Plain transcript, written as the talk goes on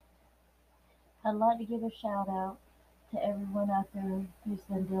I'd like to give a shout out to everyone out there who's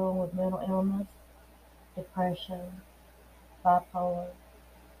been dealing with mental illness, depression, bipolar,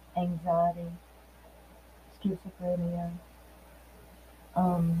 anxiety, schizophrenia,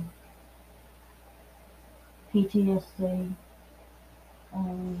 um, PTSD,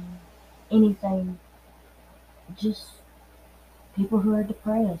 um, anything, just people who are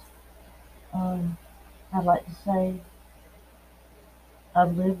depressed. Um, I'd like to say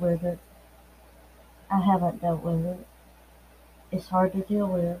I've lived with it. I haven't dealt with it. It's hard to deal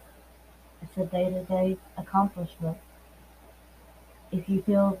with. It's a day-to-day accomplishment. If you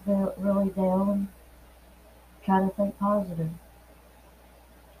feel really down, try to think positive.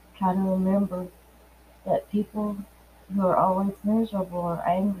 Try to remember that people who are always miserable or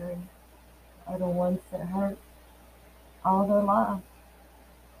angry are the ones that hurt all their life.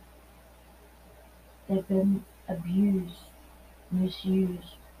 They've been abused,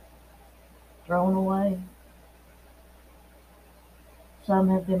 misused, thrown away. Some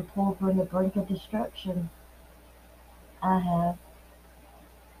have been pulled from the brink of destruction. I have.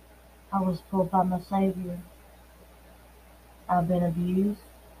 I was pulled by my Savior. I've been abused.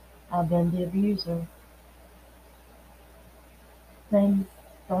 I've been the abuser. Things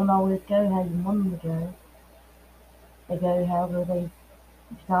don't always go how you want them to go. They go however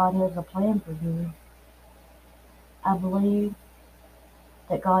God has a plan for you. I believe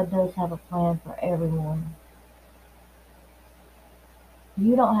that God does have a plan for everyone.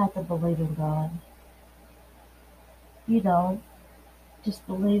 You don't have to believe in God. You don't. Just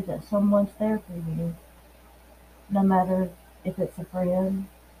believe that someone's there for you, no matter if it's a friend,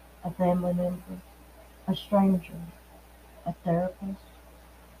 a family member, a stranger, a therapist,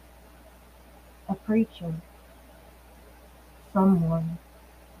 a preacher, someone,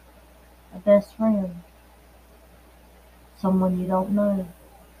 a best friend, someone you don't know.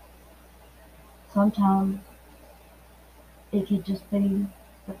 Sometimes it could just be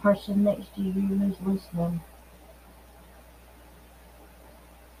the person next to you who's listening.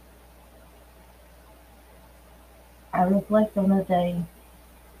 I reflect on a day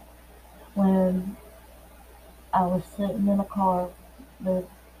when I was sitting in a car with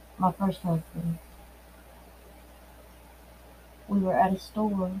my first husband. We were at a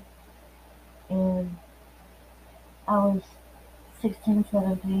store and I was 16,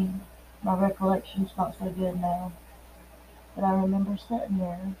 17. My recollection's not so good now. But I remember sitting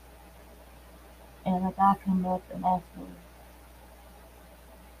there and a guy came up and asked me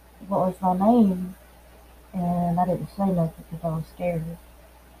what was my name. And I didn't say nothing because I was scared.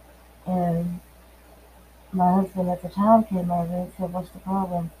 And my husband at the time came over and said, "What's the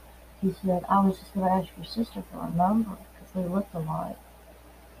problem?" He said, "I was just going to ask your sister for a number because we looked alike."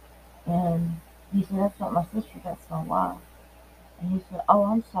 And he said, "That's not my sister, that's my wife." And he said, "Oh,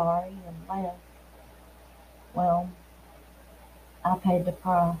 I'm sorry," and left. Well, I paid the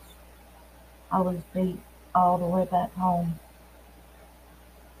price. I was beat all the way back home.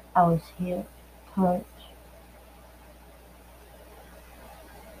 I was hit, touched.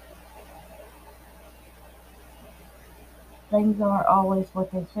 Things aren't always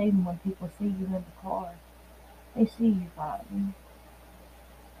what they seem when people see you in the car. They see you fighting.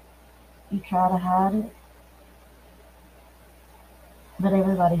 You try to hide it, but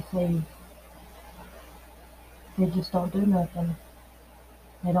everybody sees. They just don't do nothing.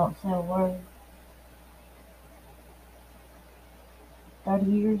 They don't say a word. 30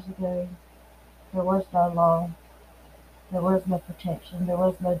 years ago, there was no law. There was no protection. There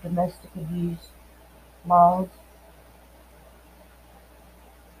was no domestic abuse laws.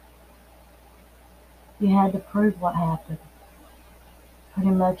 You had to prove what happened. Pretty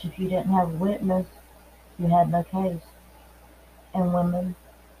much if you didn't have a witness, you had no case. And women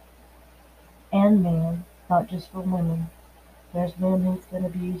and men, not just for women. There's men who's been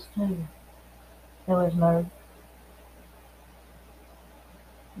abused too. There was no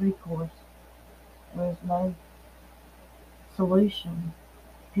recourse. There was no solution.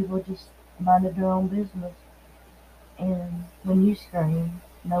 People just minded their own business. And when you screamed,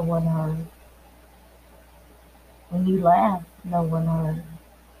 no one heard. When you laughed, no one heard.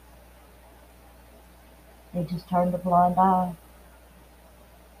 They just turned a blind eye.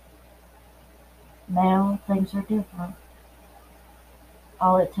 Now things are different.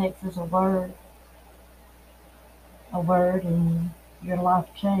 All it takes is a word, and your life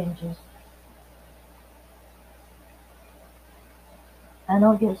changes. I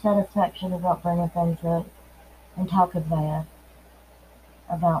don't get satisfaction about bringing things up and talking bad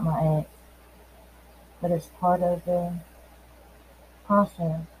about my ex, but it's part of the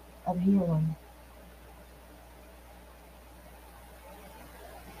process of healing.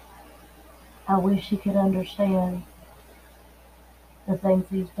 I wish he could understand the things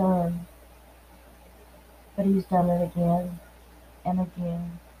he's done, but he's done it again and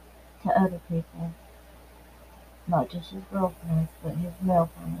again to other people, not just his girlfriends, but his male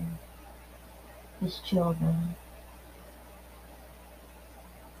friends, his children.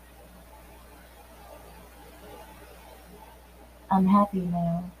 I'm happy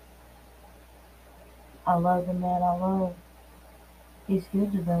now. I love the man I love. He's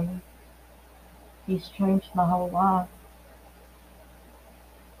good to me. He's changed my whole life.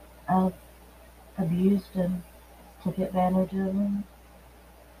 I've abused him, took advantage of him,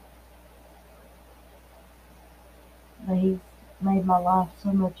 but he's made my life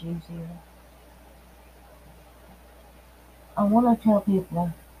so much easier. I want to tell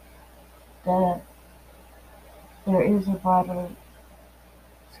people that there is a brighter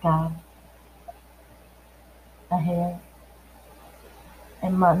sky ahead.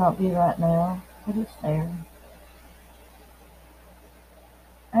 It might not be right now, but it's there.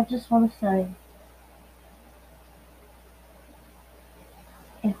 I just want to say,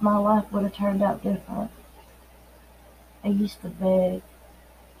 if my life would have turned out different, I used to beg,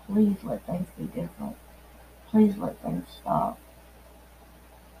 please let things be different. Please let things stop.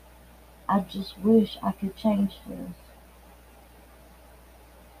 I just wish I could change this.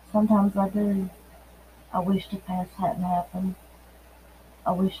 Sometimes I do. I wish the past hadn't happened.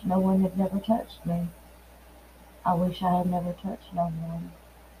 I wish no one had never touched me. I wish I had never touched no one.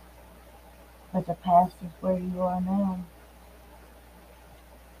 But the past is where you are now.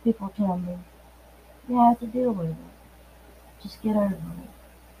 People tell me, you have to deal with it. Just get over it.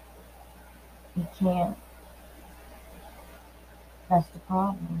 You can't. That's the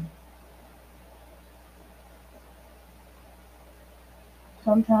problem.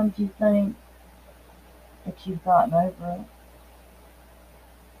 Sometimes you think that you've gotten over it,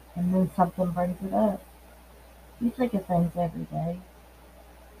 and then something brings it up. You think of things every day.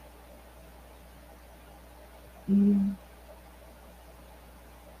 You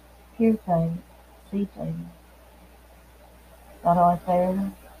hear things, see things that aren't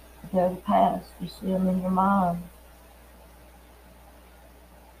there. They're the past. You see them in your mind.